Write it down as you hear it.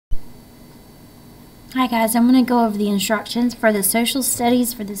Hi guys, I'm going to go over the instructions for the social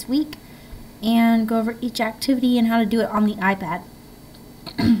studies for this week and go over each activity and how to do it on the iPad.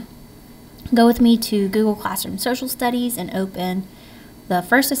 Go with me to Google Classroom Social Studies and open the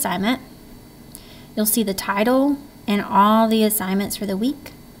first assignment. You'll see the title and all the assignments for the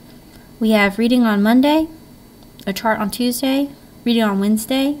week. We have reading on Monday, a chart on Tuesday, reading on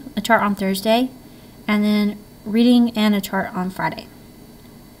Wednesday, a chart on Thursday, and then reading and a chart on Friday.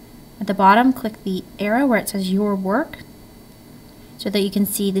 At the bottom, click the arrow where it says Your Work so that you can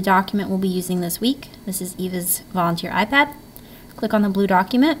see the document we'll be using this week. This is Eva's volunteer iPad. Click on the blue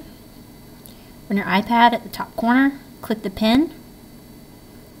document. On your iPad at the top corner, click the pen.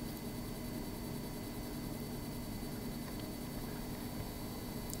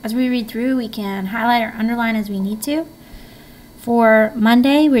 As we read through, we can highlight or underline as we need to. For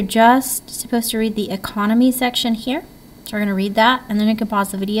Monday, we're just supposed to read the economy section here. So we're going to read that, and then you can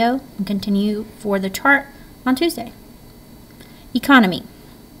pause the video and continue for the chart on Tuesday. Economy.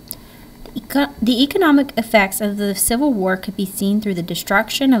 The economic effects of the Civil War could be seen through the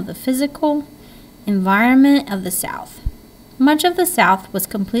destruction of the physical environment of the South. Much of the South was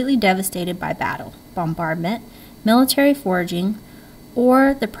completely devastated by battle, bombardment, military foraging,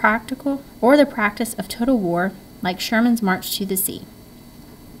 or the practice of total war, like Sherman's March to the Sea.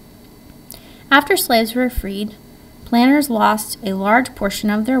 After slaves were freed, planters lost a large portion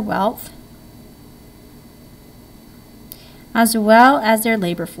of their wealth, as well as their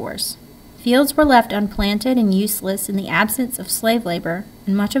labor force. Fields were left unplanted and useless in the absence of slave labor,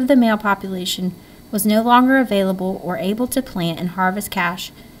 and much of the male population was no longer available or able to plant and harvest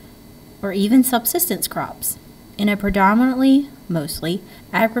cash or even subsistence crops. In a predominantly, mostly,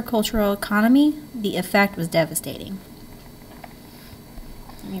 agricultural economy, the effect was devastating.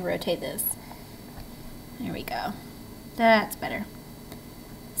 Let me rotate this. There we go. That's better.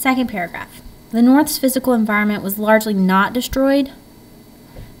 Second paragraph. The North's physical environment was largely not destroyed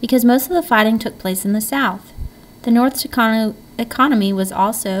because most of the fighting took place in the South. The North's economy was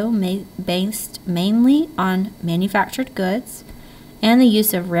also based mainly on manufactured goods and the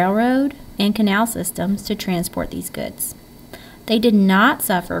use of railroad and canal systems to transport these goods. They did not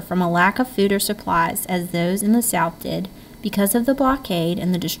suffer from a lack of food or supplies as those in the South did because of the blockade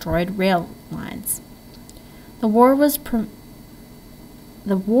and the destroyed rail lines. The war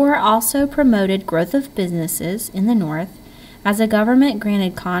also promoted growth of businesses in the North as the government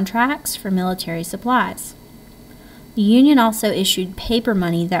granted contracts for military supplies. The Union also issued paper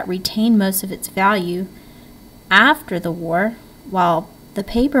money that retained most of its value after the war, while the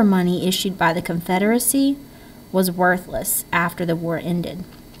paper money issued by the Confederacy was worthless after the war ended.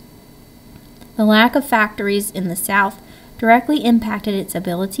 The lack of factories in the South directly impacted its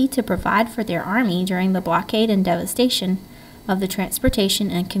ability to provide for their army during the blockade and devastation of the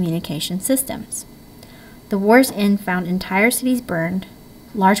transportation and communication systems. The war's end found entire cities burned,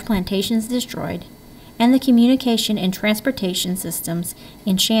 large plantations destroyed, and the communication and transportation systems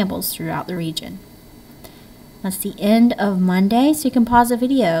in shambles throughout the region. That's the end of Monday, so you can pause the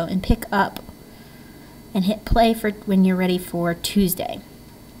video and pick up and hit play for when you're ready for Tuesday.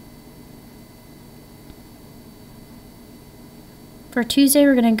 For Tuesday,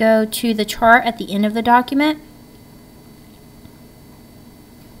 we're going to go to the chart at the end of the document.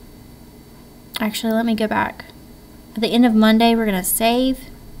 Actually, let me go back. At the end of Monday, we're going to save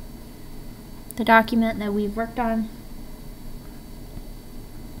the document that we've worked on.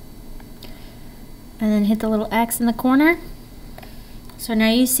 And then hit the little X in the corner. So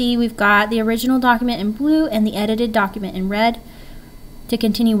now you see we've got the original document in blue and the edited document in red. To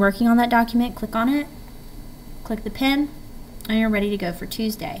continue working on that document, click on it, click the pen, and you're ready to go for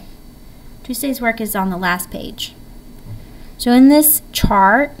Tuesday. Tuesday's work is on the last page. So in this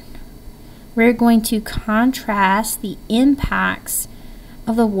chart, we're going to contrast the impacts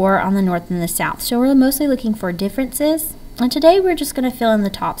of the war on the North and the South. So we're mostly looking for differences, and today we're just going to fill in the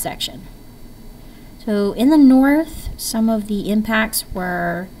top section. So in the North, some of the impacts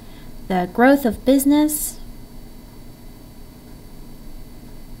were the growth of business,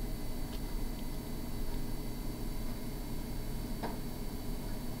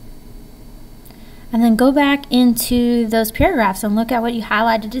 and then go back into those paragraphs and look at what you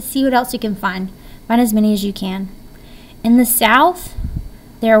highlighted to see what else you can find. Find as many as you can. In the South,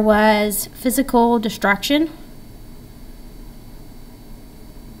 there was physical destruction.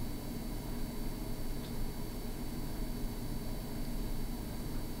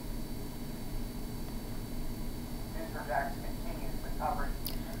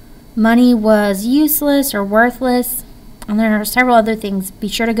 Money was useless or worthless, and there are several other things. Be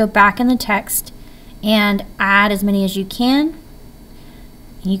sure to go back in the text and add as many as you can.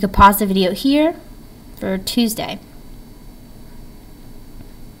 And you could pause the video here for Tuesday.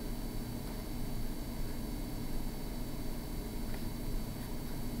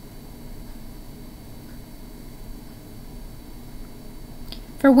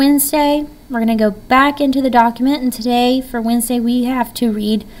 For Wednesday, we're going to go back into the document, and today for Wednesday we have to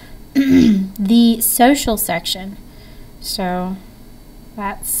read the social section. So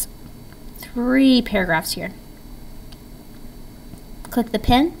that's 3 paragraphs here. Click the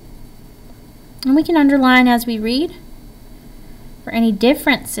pen, and we can underline as we read for any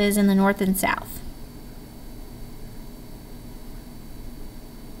differences in the North and South.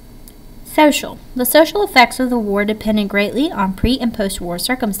 Social. The social effects of the war depended greatly on pre- and post-war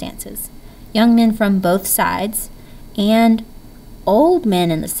circumstances. Young men from both sides and old men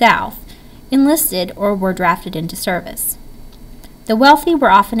in the South enlisted or were drafted into service. The wealthy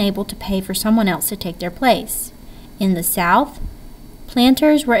were often able to pay for someone else to take their place. In the South,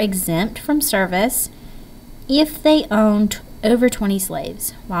 planters were exempt from service if they owned over 20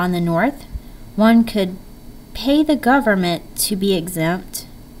 slaves, while in the North, one could pay the government to be exempt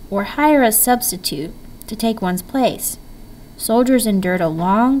or hire a substitute to take one's place. Soldiers endured a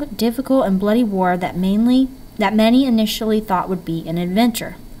long, difficult, and bloody war that many initially thought would be an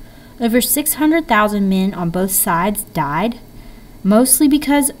adventure. Over 600,000 men on both sides died, mostly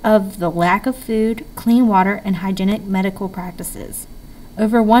because of the lack of food, clean water, and hygienic medical practices.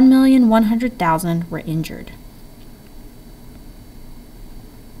 Over 1,100,000 were injured.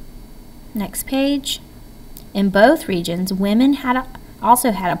 Next page. In both regions, women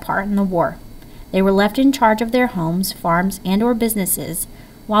also had a part in the war. They were left in charge of their homes, farms, and/or businesses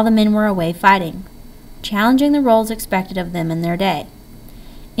while the men were away fighting, challenging the roles expected of them in their day.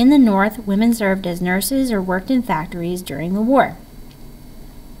 In the North, women served as nurses or worked in factories during the war.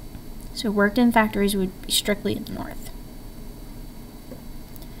 So worked in factories would be strictly in the North.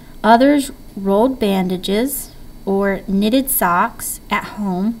 Others rolled bandages or knitted socks at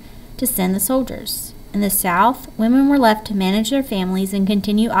home to send the soldiers. In the South, women were left to manage their families and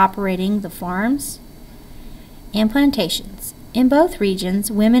continue operating the farms and plantations. In both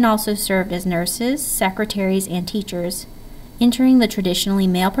regions, women also served as nurses, secretaries, and teachers, entering the traditionally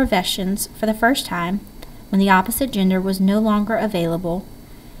male professions for the first time when the opposite gender was no longer available,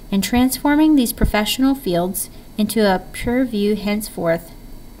 and transforming these professional fields into a purview henceforth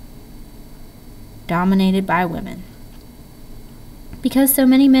dominated by women. Because so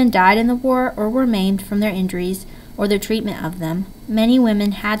many men died in the war or were maimed from their injuries or the treatment of them, many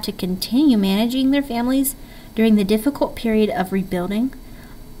women had to continue managing their families during the difficult period of rebuilding,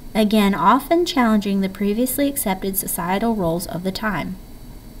 again often challenging the previously accepted societal roles of the time.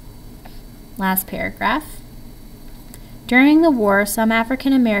 Last paragraph. During the war, some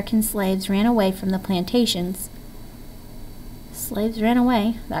African American slaves ran away from the plantations. Slaves ran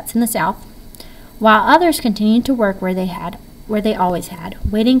away, that's in the South, while others continued to work where they always had,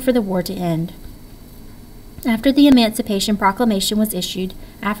 waiting for the war to end. After the Emancipation Proclamation was issued,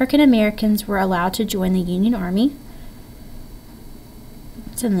 African Americans were allowed to join the Union Army.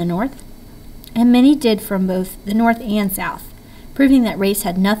 It's in the North, and many did from both the North and South, proving that race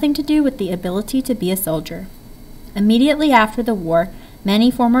had nothing to do with the ability to be a soldier. Immediately after the war, many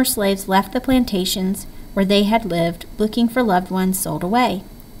former slaves left the plantations where they had lived, looking for loved ones sold away.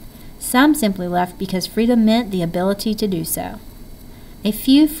 Some simply left because freedom meant the ability to do so. A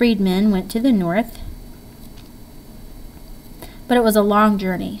few freedmen went to the North, but it was a long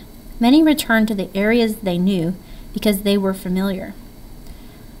journey. Many returned to the areas they knew because they were familiar,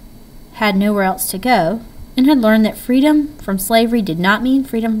 had nowhere else to go, and had learned that freedom from slavery did not mean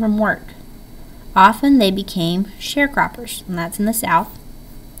freedom from work. Often they became sharecroppers, and that's in the South.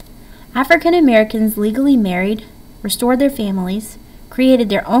 African Americans legally married, restored their families, created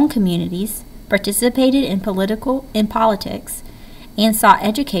their own communities, participated in politics, and sought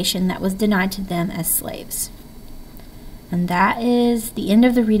education that was denied to them as slaves. And that is the end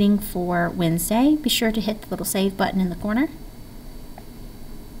of the reading for Wednesday. Be sure to hit the little save button in the corner.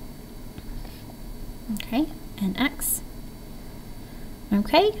 Okay, and X.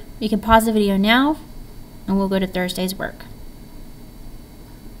 Okay, you can pause the video now, and we'll go to Thursday's work.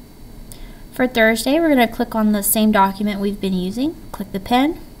 For Thursday, we're going to click on the same document we've been using, click the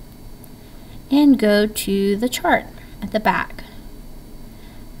pen, and go to the chart at the back.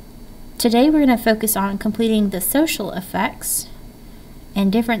 Today, we're going to focus on completing the social effects and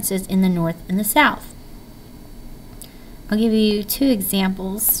differences in the North and the South. I'll give you 2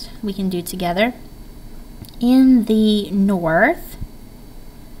 examples we can do together. In the North,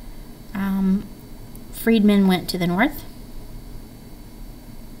 freedmen went to the North.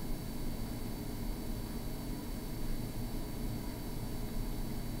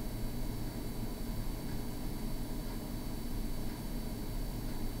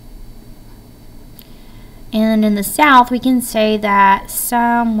 And in the South, we can say that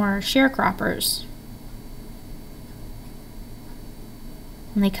some were sharecroppers.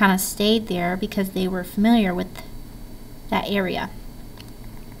 And they kind of stayed there because they were familiar with that area.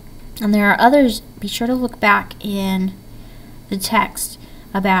 And there are others. Be sure to look back in the text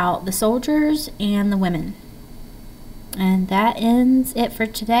about the soldiers and the women. And that ends it for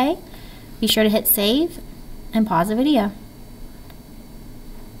today. Be sure to hit save and pause the video.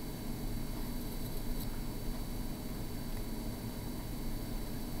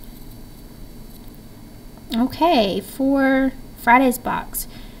 Okay, for Friday's box,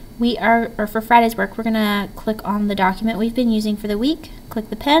 for Friday's work, we're gonna click on the document we've been using for the week, click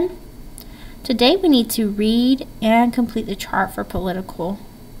the pen. Today we need to read and complete the chart for political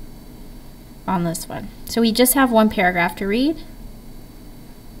on this one. So we just have one paragraph to read.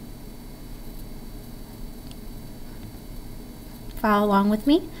 Follow along with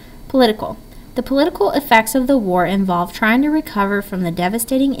me. Political. The political effects of the war involve trying to recover from the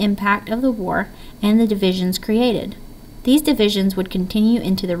devastating impact of the war and the divisions created. These divisions would continue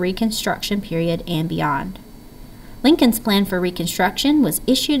into the Reconstruction period and beyond. Lincoln's plan for Reconstruction was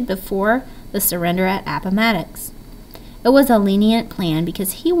issued before the surrender at Appomattox. It was a lenient plan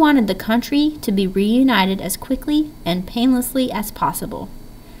because he wanted the country to be reunited as quickly and painlessly as possible.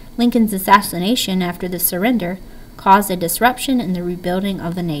 Lincoln's assassination after the surrender caused a disruption in the rebuilding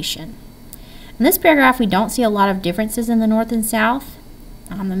of the nation. In this paragraph, we don't see a lot of differences in the North and South.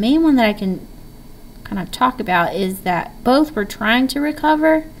 The main one that I can kind of talk about is that both were trying to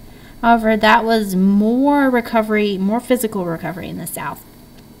recover. However, that was more recovery, more physical recovery in the South.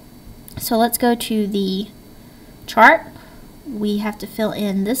 So let's go to the chart. We have to fill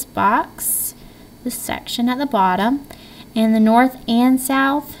in this box, this section at the bottom. In the North and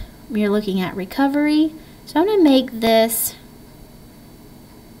South, we are looking at recovery. So I'm going to make this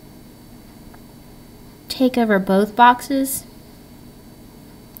take over both boxes.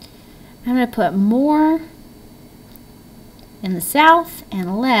 I'm going to put more in the South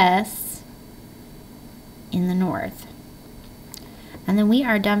and less in the North. And then we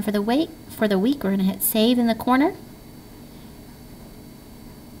are done for the week. We're going to hit save in the corner.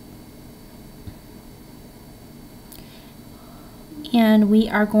 And we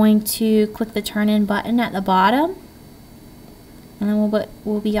are going to click the turn in button at the bottom. And then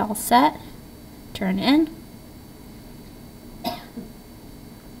we'll be all set. Turn in.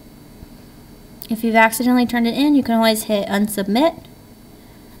 If you've accidentally turned it in, you can always hit unsubmit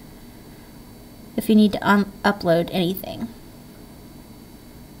if you need to upload anything.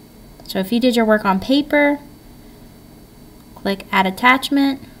 So if you did your work on paper, click add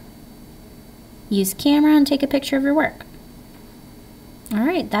attachment, use camera and take a picture of your work.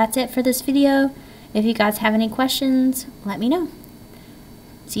 Alright, that's it for this video. If you guys have any questions, let me know.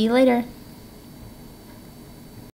 See you later.